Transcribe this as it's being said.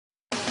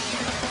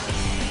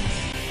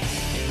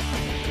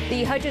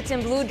The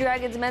Hutchinson Blue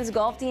Dragons men's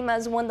golf team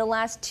has won the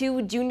last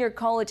 2 junior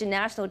college and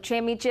national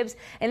championships,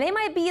 and they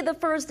might be the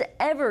first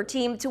ever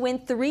team to win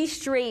 3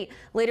 straight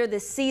later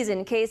this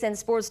season. KSN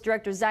Sports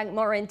Director Zach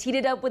Martin teed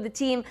it up with the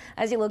team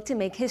as he looked to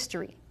make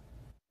history.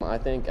 I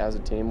think as a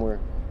team we're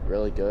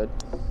really good.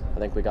 I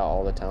think we got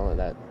all the talent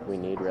that we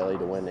need really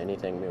to win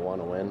anything we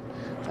want to win.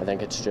 I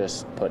think it's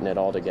just putting it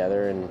all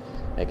together and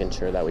making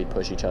sure that we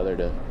push each other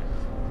to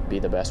be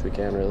the best we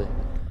can really.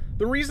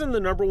 The reason the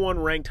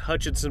 #1 ranked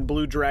Hutchinson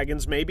Blue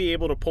Dragons may be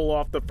able to pull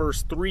off the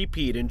first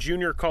three-peat in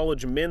junior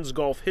college men's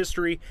golf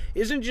history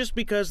isn't just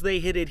because they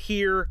hit it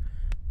here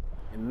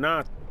and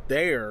not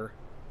there.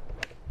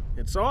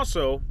 It's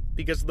also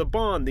because of the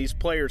bond these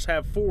players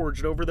have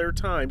forged over their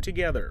time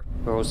together.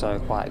 We're also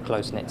quite a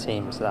close-knit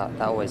team, so that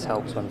always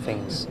helps when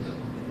things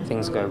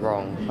go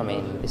wrong. I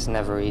mean, it's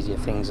never easy if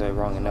things go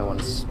wrong and no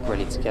one's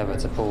really together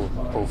to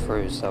pull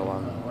through.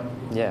 So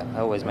yeah, it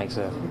always makes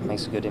a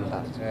good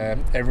impact.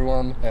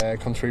 Everyone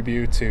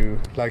contribute to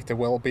the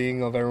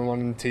well-being of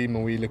everyone in the team,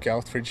 and we look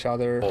out for each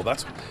other. Well,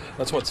 that's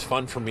what's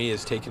fun for me,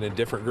 is taking a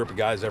different group of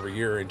guys every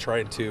year and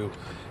trying to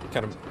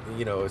kind of,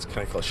 it's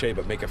kind of cliche,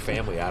 but make a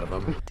family out of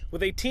them.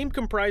 With a team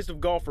comprised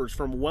of golfers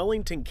from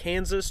Wellington,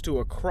 Kansas to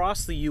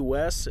across the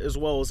U.S., as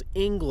well as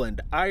England,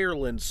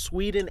 Ireland,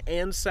 Sweden,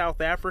 and South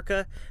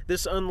Africa,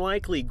 this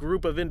unlikely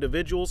group of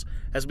individuals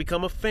has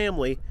become a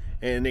family,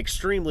 and an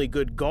extremely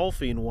good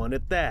golfing one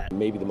at that.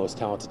 Maybe the most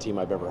talented team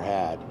I've ever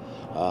had,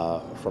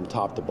 from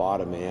top to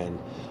bottom, and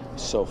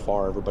so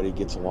far everybody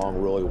gets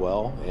along really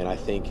well. And I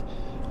think,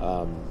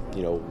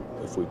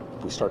 if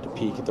we start to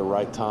peak at the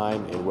right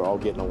time and we're all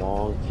getting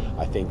along,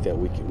 I think that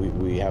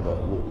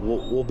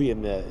we'll be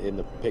in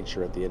the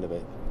picture at the end of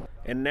it.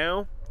 And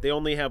now they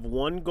only have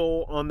one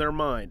goal on their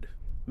mind: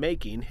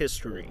 making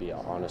history.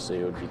 Honestly,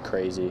 it would be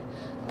crazy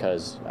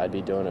because I'd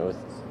be doing it with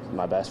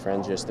my best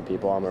friends, just the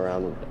people I'm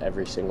around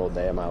every single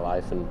day of my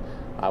life, and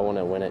I want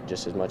to win it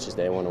just as much as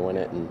they want to win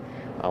it, and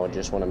I would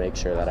just want to make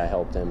sure that I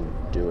help them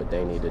do what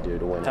they need to do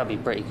to win. That'd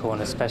be pretty cool,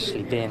 and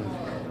especially being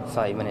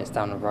 30 minutes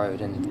down the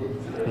road in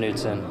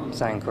Newton,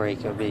 Sand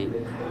Creek, it'd be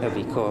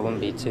cool. It wouldn't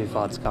be too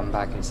far to come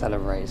back and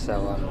celebrate,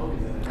 so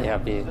yeah,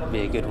 it'd be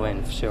a good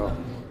win for sure.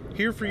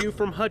 Here for you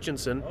from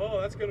Hutchinson. Oh,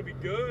 that's going to be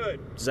good.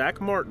 Zach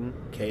Martin,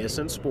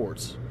 KSN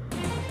Sports.